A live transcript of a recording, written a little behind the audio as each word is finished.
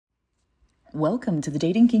Welcome to the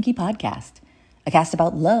Dating Kinky Podcast, a cast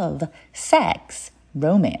about love, sex,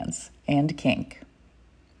 romance, and kink.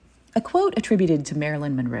 A quote attributed to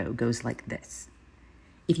Marilyn Monroe goes like this: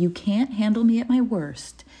 "If you can't handle me at my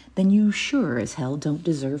worst, then you sure as hell don't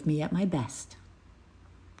deserve me at my best."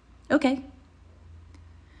 Okay.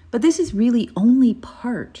 But this is really only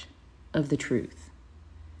part of the truth.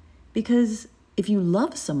 Because if you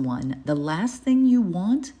love someone, the last thing you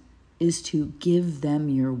want is to give them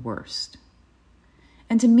your worst.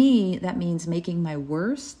 And to me, that means making my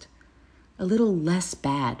worst a little less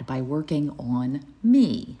bad by working on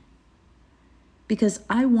me. Because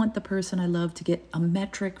I want the person I love to get a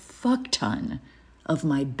metric fuck ton of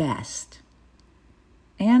my best.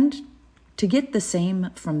 And to get the same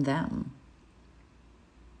from them.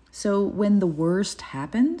 So when the worst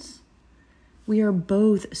happens, we are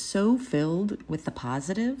both so filled with the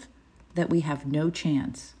positive that we have no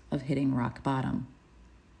chance of hitting rock bottom.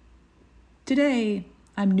 Today,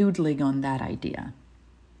 I'm noodling on that idea.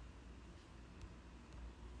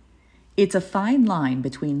 It's a fine line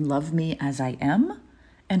between love me as I am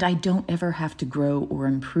and I don't ever have to grow or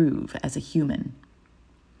improve as a human.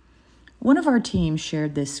 One of our team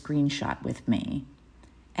shared this screenshot with me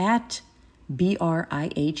at BRIHATBIH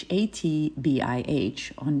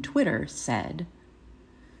on Twitter said,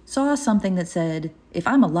 "Saw something that said, if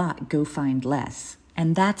I'm a lot, go find less.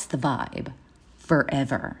 And that's the vibe.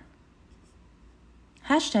 Forever."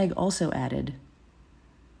 Hashtag also added,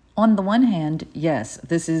 "On the one hand, yes,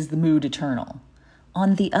 this is the mood eternal.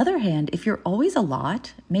 On the other hand, if you're always a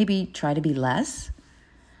lot, maybe try to be less."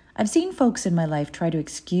 I've seen folks in my life try to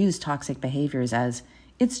excuse toxic behaviors as,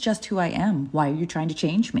 "It's just who I am. Why are you trying to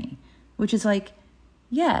change me?" Which is like,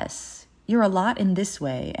 yes, you're a lot in this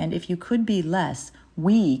way, and if you could be less,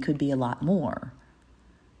 we could be a lot more.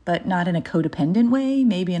 But not in a codependent way,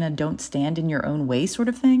 maybe in a don't stand in your own way sort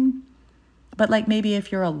of thing. But like maybe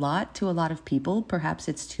if you're a lot to a lot of people, perhaps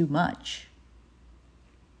it's too much.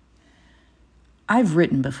 I've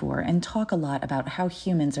written before and talk a lot about how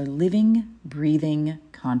humans are living, breathing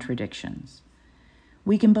contradictions.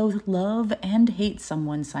 We can both love and hate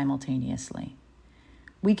someone simultaneously.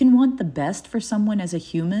 We can want the best for someone as a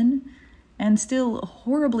human and still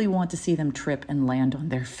horribly want to see them trip and land on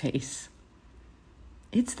their face.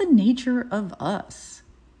 It's the nature of us.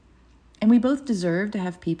 And we both deserve to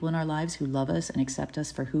have people in our lives who love us and accept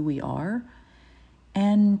us for who we are,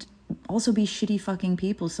 and also be shitty fucking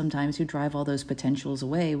people sometimes who drive all those potentials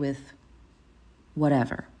away with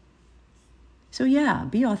whatever. So yeah,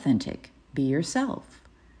 be authentic, be yourself,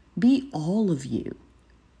 be all of you.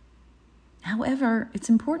 However, it's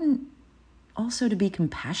important also to be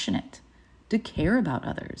compassionate, to care about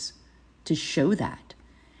others, to show that.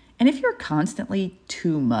 And if you're constantly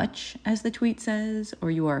too much, as the tweet says,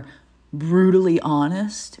 or you are brutally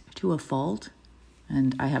honest to a fault,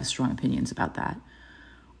 and I have strong opinions about that,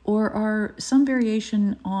 or are some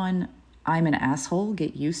variation on "I'm an asshole,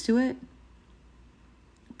 get used to it,"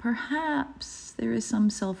 perhaps there is some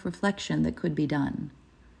self-reflection that could be done.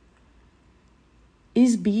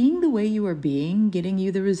 Is being the way you are being getting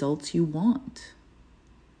you the results you want?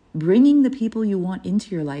 Bringing the people you want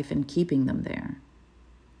into your life and keeping them there?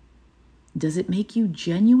 Does it make you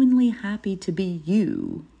genuinely happy to be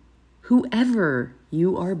you, whoever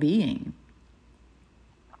you are being?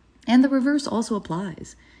 And the reverse also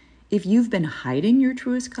applies. If you've been hiding your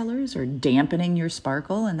truest colors or dampening your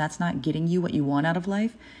sparkle and that's not getting you what you want out of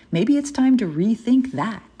life, maybe it's time to rethink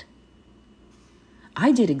that.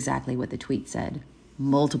 I did exactly what the tweet said,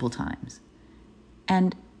 multiple times.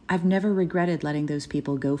 And I've never regretted letting those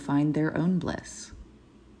people go find their own bliss.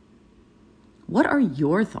 What are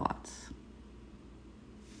your thoughts?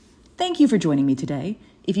 Thank you for joining me today.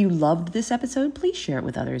 If you loved this episode, please share it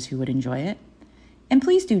with others who would enjoy it. And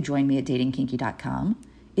please do join me at datingkinky.com.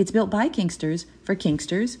 It's built by Kinksters for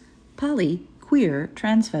Kinksters, poly, queer,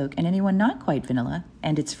 trans folk, and anyone not quite vanilla,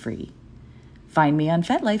 and it's free. Find me on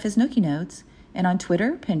FetLife as Nookie Notes, and on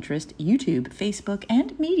Twitter, Pinterest, YouTube, Facebook,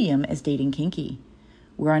 and Medium as Dating Kinky.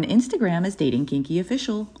 We're on Instagram as Dating Kinky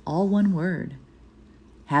Official, all one word.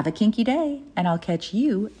 Have a kinky day, and I'll catch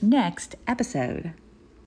you next episode.